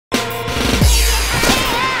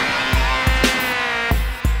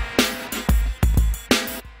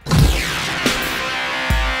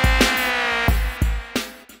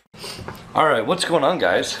Alright, what's going on,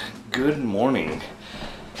 guys? Good morning.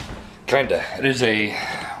 Kinda. We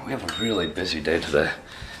have a really busy day today.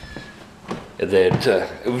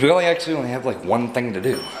 We only have like one thing to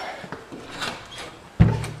do.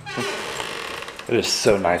 It is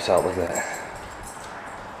so nice out with that.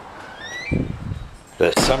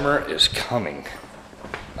 The summer is coming.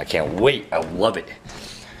 I can't wait. I love it.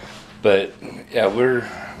 But yeah,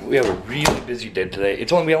 we have a really busy day today.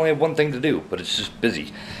 We only have one thing to do, but it's just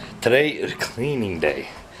busy. Today is cleaning day.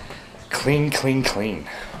 Clean, clean, clean.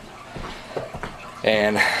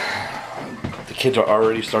 And the kids are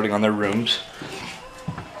already starting on their rooms.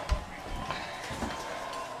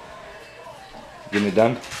 Getting it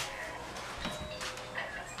done?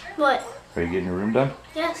 What? Are you getting your room done?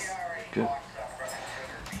 Yes. Good.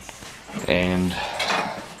 And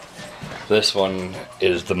this one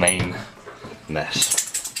is the main mess.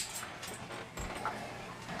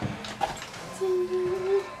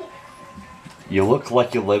 You look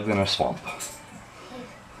like you live in a swamp.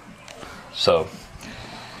 So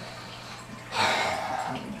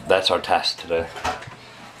that's our task today.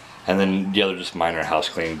 And then the other just minor house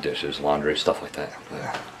cleaning, dishes, laundry, stuff like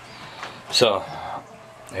that. So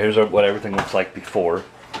here's what everything looks like before.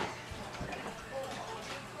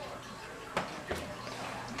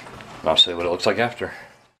 And I'll show you what it looks like after.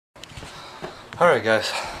 Alright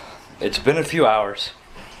guys, it's been a few hours.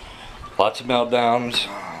 Lots of meltdowns.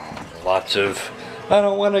 Lots of, I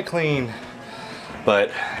don't want to clean.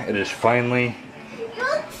 But it is finally,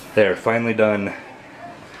 they're finally done.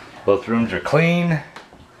 Both rooms are clean.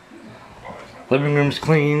 Living room's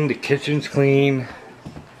clean, the kitchen's clean.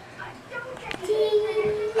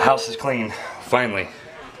 The house is clean, finally.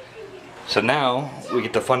 So now we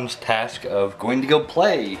get the fun task of going to go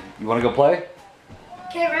play. You want to go play?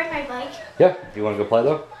 Can I ride my bike? Yeah. You want to go play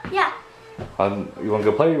though? Yeah. You want to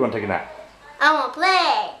go play or you want to take a nap? I want to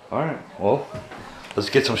play. Alright, well, let's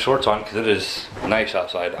get some shorts on because it is nice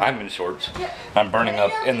outside. I'm in shorts. I'm burning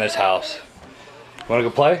up in this house. You want to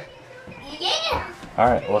go play? Yeah.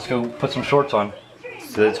 Alright, well, let's go put some shorts on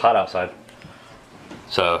because it's hot outside.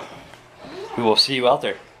 So, we will see you out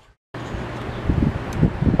there.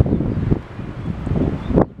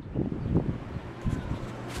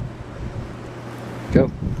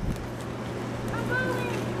 Go.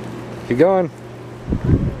 Keep going.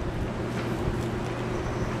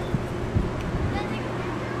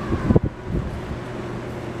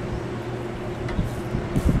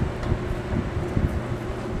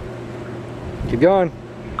 Keep going.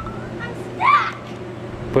 I'm stuck.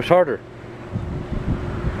 Push harder.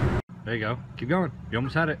 There you go. Keep going. You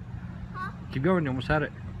almost had it. Huh? Keep going. You almost had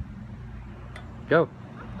it. Go.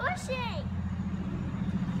 I'm pushing.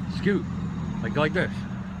 Scoot. Like this.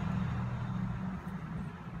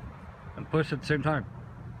 And push at the same time.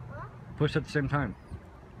 Huh? Push at the same time.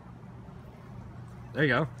 There you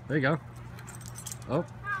go. There you go. Oh.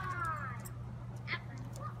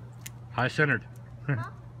 High centered. Huh?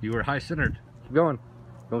 You were high centered. Keep going.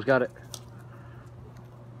 You almost got it.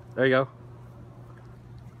 There you go.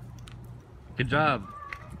 Good job.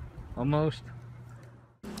 Almost.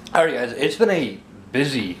 Alright guys, it's been a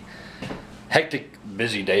busy, hectic,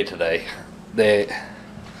 busy day today. They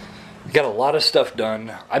got a lot of stuff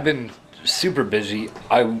done. I've been super busy.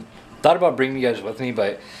 I thought about bringing you guys with me,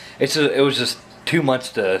 but it was just too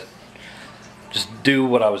much to just do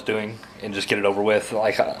what I was doing and just get it over with.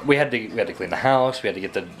 Like we had to clean the house, we had to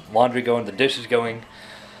get the laundry going, the dishes going.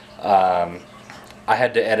 I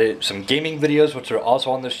had to edit some gaming videos, which are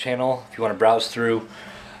also on this channel if you want to browse through.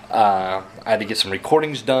 I had to get some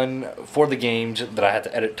recordings done for the games that I had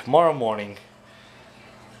to edit tomorrow morning.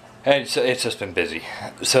 And it's just been busy.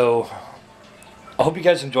 So I hope you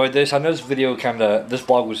guys enjoyed this. I know this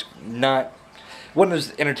vlog wasn't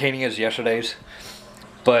as entertaining as yesterday's,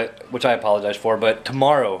 which I apologize for. But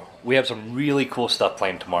tomorrow we have some really cool stuff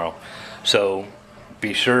planned tomorrow. So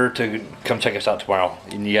be sure to come check us out tomorrow,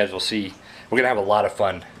 and you guys will see. We're gonna have a lot of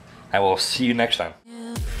fun. I will see you next time.